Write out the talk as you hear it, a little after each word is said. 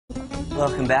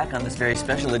Welcome back on this very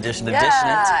special edition of Yeah, Dishing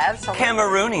It. absolutely.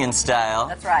 Cameroonian style.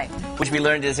 That's right. Which we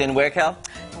learned is in where, Cal?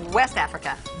 West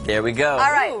Africa. There we go.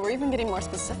 All right. Ooh, we're even getting more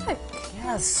specific.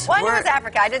 Yes. Well, I knew it was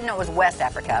Africa. I didn't know it was West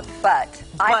Africa, but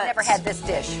I've never had this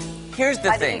dish. Here's the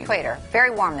by thing. the equator. Very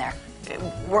warm there.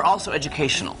 We're also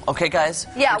educational, okay, guys?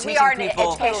 Yeah, We're we are an teaching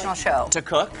people educational show. to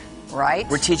cook. Right.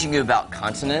 We're teaching you about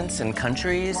continents and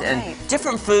countries Right. and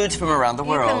different foods from around the You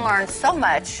world. can learn so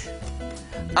much.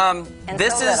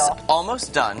 This so is little.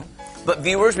 almost done. But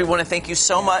viewers, we want to thank you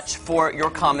so much for your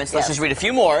comments. Let's Yes. just read a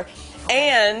few more.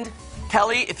 And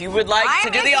Kelly, if you would like to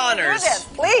do the honors, Do this,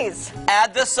 please.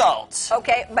 add the salt.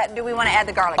 Okay, but do we want to add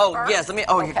the garlic Oh, first? yes, let me.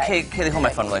 Oh, Okay. Kaylee, hold my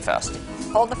phone really fast.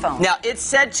 Hold the phone. Now, it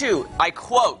said to, I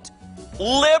quote,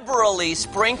 liberally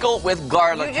sprinkle with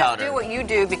garlic you just powder. do what you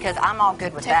do because I'm all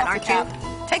good with Take that, off aren't the cap. you?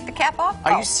 Take the cap off?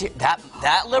 Are Oh. you serious?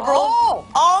 That liberal? Oh.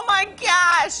 Oh my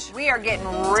gosh! We are getting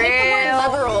Take the word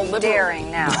real liberal.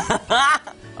 daring now.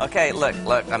 Okay, look,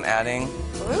 I'm adding.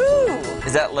 Ooh,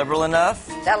 Is that liberal enough?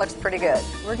 that looks pretty good.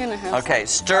 We're gonna have Okay,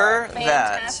 stir that.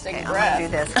 fantastic Okay, I'm breath. gonna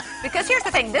do this because here's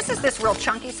the thing. This is this real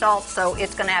chunky salt, so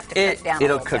it's gonna have to cook down.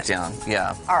 It'll a little cook bit. down,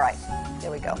 yeah. All right, there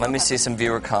we go. Let me see some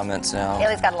viewer comments now.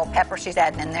 Haley's got a little pepper she's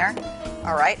adding in there.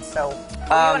 All right, so you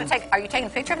want to take? Are you taking a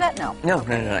picture of that? No. No,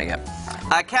 not yet.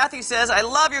 Kathy says, I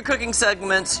love your cooking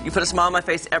segments. You put a smile on my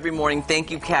face every morning.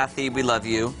 Thank you, Kathy. We love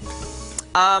you.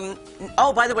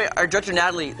 Oh, by the way, our director,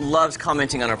 Natalie, loves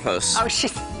commenting on our posts. Oh,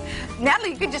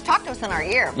 Natalie, you could just talk to us in our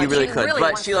ear. You really could, but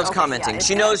wants she to- loves okay, commenting. yeah,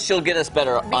 she it's knows she'll get us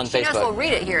better good. on She knows Facebook. we'll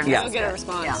read it here. And Yeah. We'll get a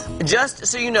response. Yeah. Just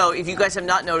so you know, if you guys have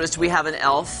not noticed, we have an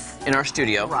elf in our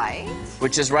studio. Right.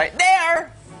 Which is right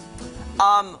there.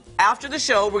 After the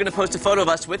show, we're going to post a photo of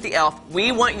us with the elf.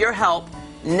 We want your help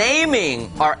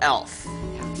naming our elf.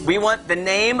 We want the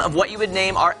name of what you would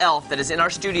name our elf that is in our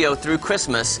studio through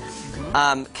Christmas.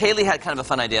 Kaylee had kind of a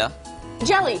fun idea.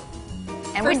 Jelly.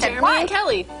 And For we said, Jeremy why? and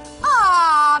Kelly.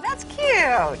 Aw, that's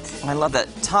cute. I love that.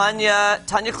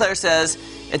 Tanya Claire says,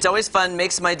 it's always fun,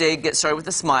 makes my day get started with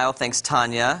a smile. Thanks,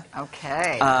 Tanya.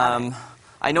 Okay.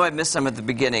 I know I missed some at the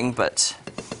beginning, but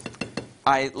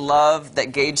I love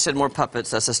that Gage said more puppets.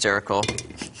 That's hysterical.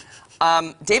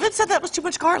 David said that was too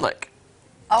much garlic.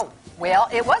 Oh, well,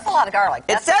 it was a lot of garlic.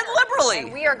 It That's said for sure. liberally.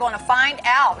 And we are going to find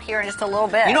out here in just a little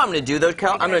bit. You know what I'm going to do, though,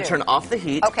 Cal? What are I'm you going to gonna turn do? off the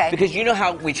heat. Okay. Because you know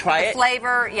how we try the it?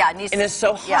 flavor, yeah, it needs And to, it's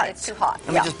so hot. Yeah, it's too hot.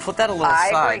 Let me just put that a little I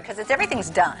aside. agree, because everything's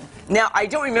done. Now, I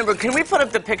don't remember. Can we put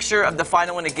up the picture of the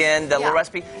final one again, the little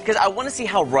recipe? Because I want to see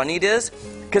how runny it is.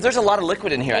 Because there's a lot of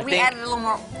liquid in here. I We think. added a little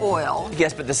more oil.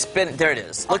 Yes, but the spin. There it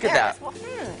is. Look Oh, at there that. it is.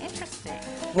 Well, interesting.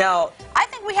 Now, I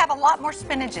think we have a lot more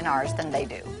spinach in ours than they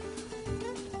do.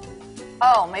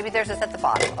 Oh, maybe theirs is at the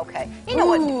bottom. Okay. You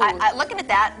know Ooh. what? Looking at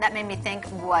that made me think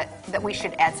that we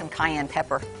should add some cayenne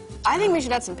pepper. I think we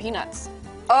should add some peanuts.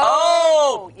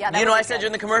 oh! Yeah, that you know would what I be said good.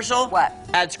 during the commercial? What?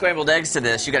 Add scrambled eggs to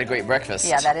this. You got a great breakfast.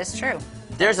 Yeah, that is true.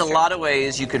 There's a lot of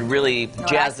ways you could really You know what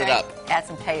jazz I it say? up. Add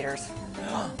some taters.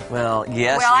 Well,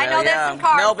 yes. Well, I yeah, know there's yeah. some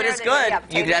carbs No, but there it's that- good. yeah, You could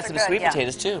potatoes add are some good, sweet yeah.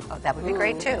 potatoes, too. Oh, that would be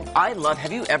great too. I love,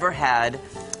 have you ever had,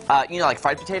 you know, like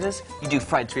fried potatoes? You do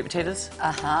fried sweet potatoes?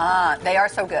 Uh-huh. They are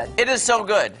so good. It is so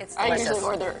good. It's I delicious.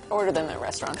 usually order them at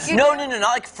restaurants. No, not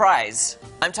like fries.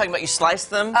 I'm talking about you slice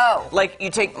them. Oh. Like you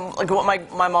take, like what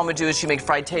my mom would do is she make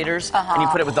fried taters, and you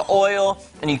put it with the oil,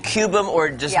 and you cube them or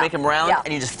just Yeah. make them round, Yeah.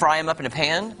 and you just fry them up in a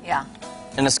pan, Yeah.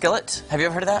 in a skillet. Have you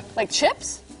ever heard of that? Like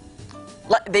chips?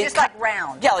 They Just like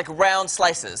round. Yeah, like round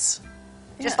slices.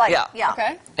 Just like, Yeah.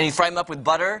 Okay. And you fry them up with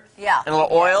butter. Yeah. And a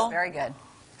little oil. Very good.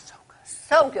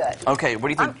 So good. Okay, what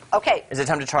do you think? Okay. Is it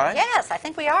time to try? Yes, I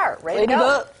think we are. Ready Ready to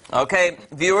go. to go. Okay,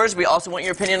 viewers, we also want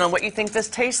your opinion on what you think this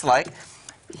tastes like.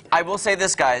 I will say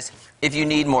this, guys. If you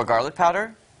need more garlic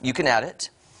powder, you can add it.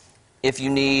 If you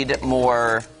need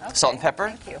more salt and pepper,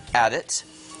 thank you. add it.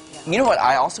 You know what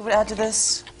I also would add to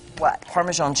this? What?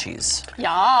 Parmesan cheese.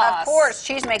 Yes. Of course,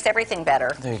 cheese makes everything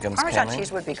better. There you go, Miss Parmesan Cameron.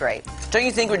 cheese would be great. Don't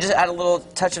you think we'd just add a little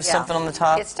touch of Yeah. something on the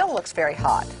top? It still looks very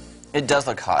hot. It does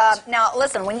look hot. Now,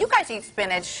 listen, when you guys eat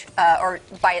spinach or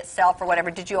by itself or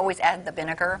whatever, did you always add the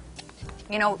vinegar?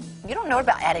 You know, you don't know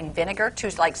about adding vinegar to,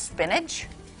 like, spinach?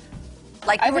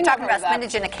 Like, you were think talking I've heard about of that.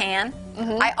 spinach in a can.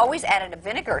 I always added a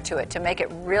vinegar to it to make it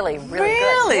really, really good.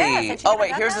 Really? Yes, had you Oh, never wait,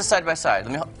 done here's the that? side by side.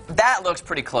 Let me. That looks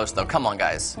pretty close, though. Come on,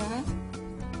 guys.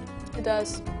 It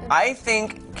does. I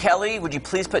think, Kelly, would you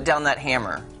please put down that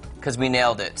hammer? Because we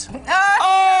nailed it. Ah,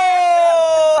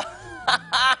 Oh!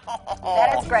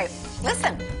 that is great.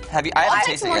 Listen. Have you? I haven't I'll take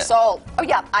tasted some it more yet. salt. Oh,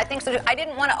 yeah, I think so. I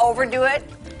didn't want to overdo it,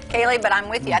 Kaylee, but I'm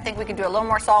with you. I think we could do a little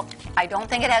more salt. I don't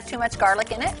think it has too much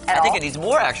garlic in it at all. I think it needs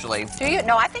more, actually. Do you?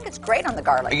 No, I think it's great on the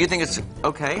garlic. You think it's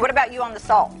okay? What about you on the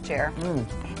salt, Chair?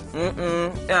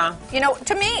 Yeah. You know,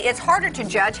 to me, it's harder to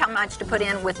judge how much to put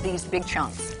in with these big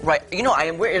chunks. Right. You know,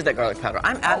 where is that garlic powder?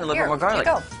 I'm adding a little here, bit more garlic.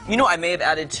 here you go. You know, I may have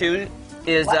added too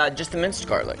is What? just the minced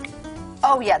garlic.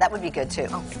 Oh, yeah, that would be good, too.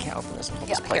 I can't open this. Hold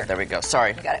Yeah, this plate. here. There we go.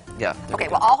 Sorry. You got it? Yeah. there Okay,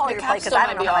 we well, go. I'll hold The your plate because capsule I might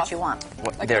don't know be how much off. you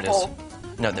want. Like there the it is. whole-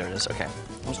 No, there it is. Okay.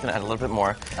 I'm just going to add a little bit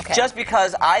more. Okay. Just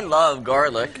because I love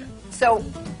garlic. So,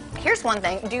 here's one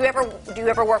thing. Do you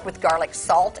ever work with garlic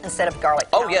salt instead of garlic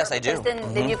Oh, powder? yes, I do.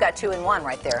 Because then you've got 2 in 1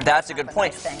 right there. That's a good kind of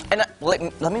point. nice thing. And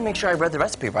let me make sure I read the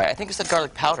recipe right. I think it said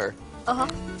garlic powder. Uh-huh.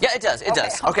 Yeah, it does. It Okay,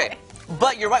 does. okay. Okay.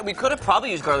 But you're right. We could have probably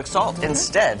used garlic salt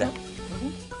instead.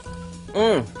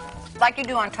 Like you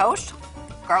do on toast.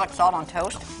 Garlic salt on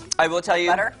toast. I will tell you.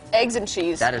 Butter. Eggs and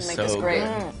cheese. That would is make so this great.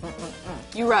 good.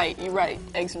 You're right.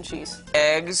 Eggs and cheese.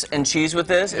 Eggs and cheese with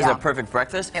this is Yeah. a perfect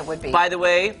breakfast. It would be. By the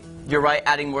way, you're right.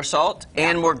 Adding more salt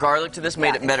and more garlic to this made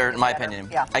Yeah, it better, it's in my better. opinion.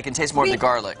 Yeah. I can taste more of the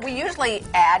garlic. We usually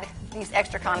add these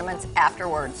extra condiments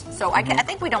afterwards. So I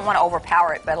think we don't want to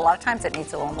overpower it, but a lot of times it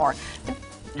needs a little more.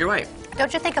 You're right.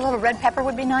 Don't you think a little red pepper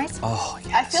would be nice? Oh,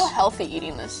 yes. I feel healthy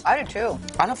eating this. I do too.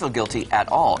 I don't feel guilty at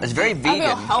all. It's very I vegan.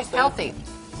 feel healthy. Healthy.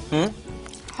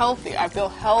 Healthy. I feel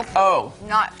healthy. Oh,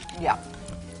 Not, yeah.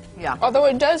 Yeah. Although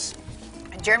it does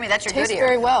Jeremy, that's your taste good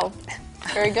very ear. well.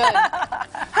 Very good.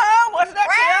 what's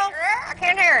that, I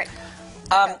can't hear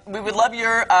it. We would love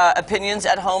your opinions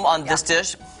at home on this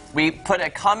dish. We put a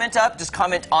comment up. Just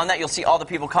comment on that. You'll see all the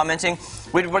people commenting.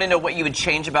 We'd want to know what you would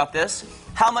change about this.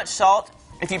 How much salt,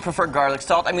 if you prefer garlic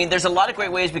salt. I mean, there's a lot of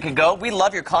great ways we could go. We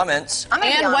love your comments. I'm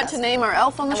gonna be And what honest. to name our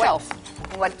elf on the shelf.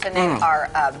 What to name our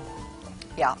elf.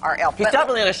 He's But- not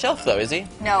really on a shelf, though, is he?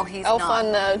 No, he's Elf not.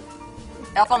 on the...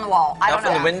 Elf on the wall. I Elf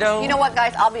don't know. in the window? You know what,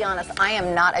 guys? I'll be honest. I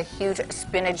am not a huge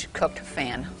spinach cooked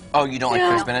fan. Oh, you don't like Yeah.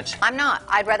 cooked spinach? I'm not.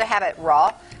 I'd rather have it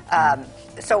raw.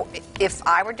 So if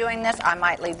I were doing this, I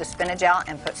might leave the spinach out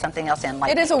and put something else in,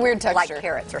 like It is a weird texture. like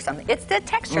carrots or something. It's the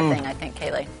texture thing, I think,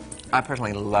 Kaylee. I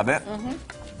personally love it.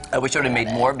 I wish I would have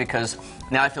made more because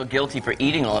now I feel guilty for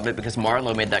eating all of it because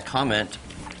Marlo made that comment.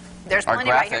 There's Our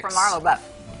plenty right here from graphics. Marlo, but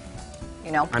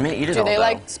you know. I may eat it Do all, they though.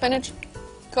 like spinach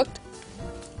cooked?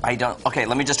 I don't. Okay,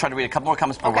 let me just try to read a couple more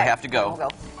comments before we Okay, have to go. we'll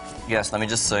go. Yes, let me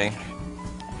just see.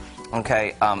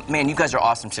 Okay, man, you guys are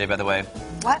awesome today, by the way.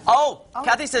 What? Oh, Oh.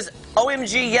 Kathy says,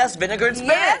 OMG, yes, vinegar and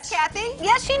spinach. Yes, Kathy.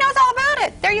 Yes, she knows all about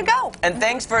it. There you go. And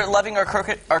thanks for loving our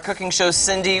cooking show,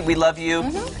 Cindy. We love you.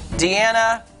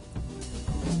 Deanna,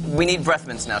 we need breath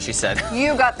mints now, she said.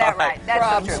 You got that All right. right. That's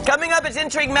Probs. so true. Coming up, it's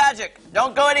Intrigue Magic.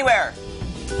 Don't go anywhere.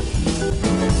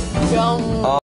 Yum.